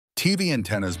TV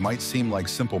antennas might seem like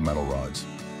simple metal rods,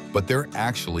 but they're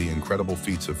actually incredible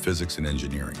feats of physics and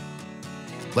engineering.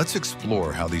 Let's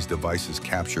explore how these devices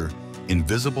capture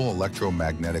invisible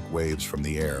electromagnetic waves from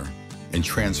the air and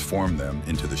transform them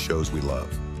into the shows we love.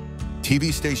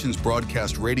 TV stations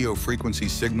broadcast radio frequency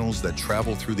signals that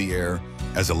travel through the air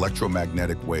as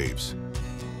electromagnetic waves.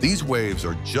 These waves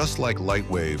are just like light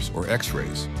waves or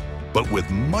X-rays, but with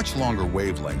much longer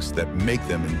wavelengths that make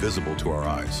them invisible to our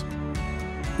eyes.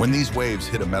 When these waves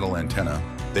hit a metal antenna,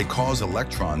 they cause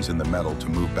electrons in the metal to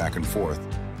move back and forth,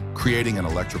 creating an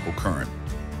electrical current.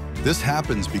 This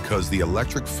happens because the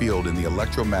electric field in the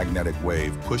electromagnetic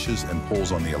wave pushes and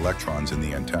pulls on the electrons in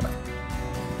the antenna.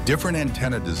 Different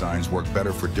antenna designs work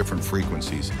better for different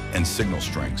frequencies and signal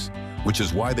strengths, which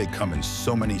is why they come in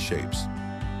so many shapes.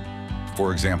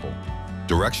 For example,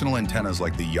 directional antennas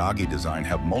like the Yagi design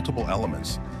have multiple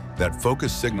elements that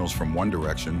focus signals from one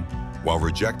direction while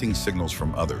rejecting signals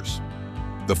from others.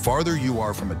 The farther you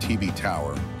are from a TV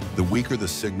tower, the weaker the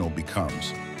signal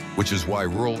becomes, which is why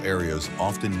rural areas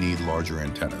often need larger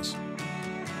antennas.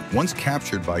 Once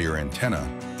captured by your antenna,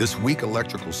 this weak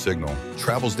electrical signal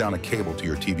travels down a cable to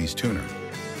your TV's tuner.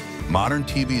 Modern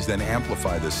TVs then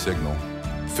amplify this signal,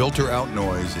 filter out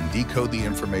noise, and decode the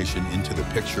information into the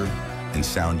picture and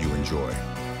sound you enjoy.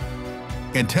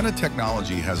 Antenna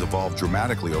technology has evolved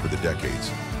dramatically over the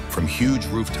decades, from huge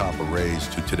rooftop arrays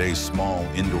to today's small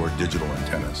indoor digital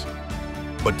antennas.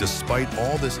 But despite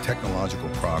all this technological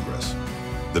progress,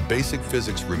 the basic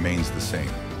physics remains the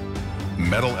same: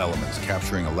 metal elements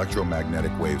capturing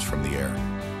electromagnetic waves from the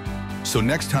air. So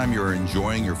next time you're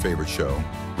enjoying your favorite show,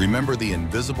 remember the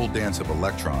invisible dance of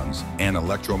electrons and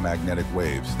electromagnetic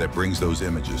waves that brings those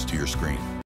images to your screen.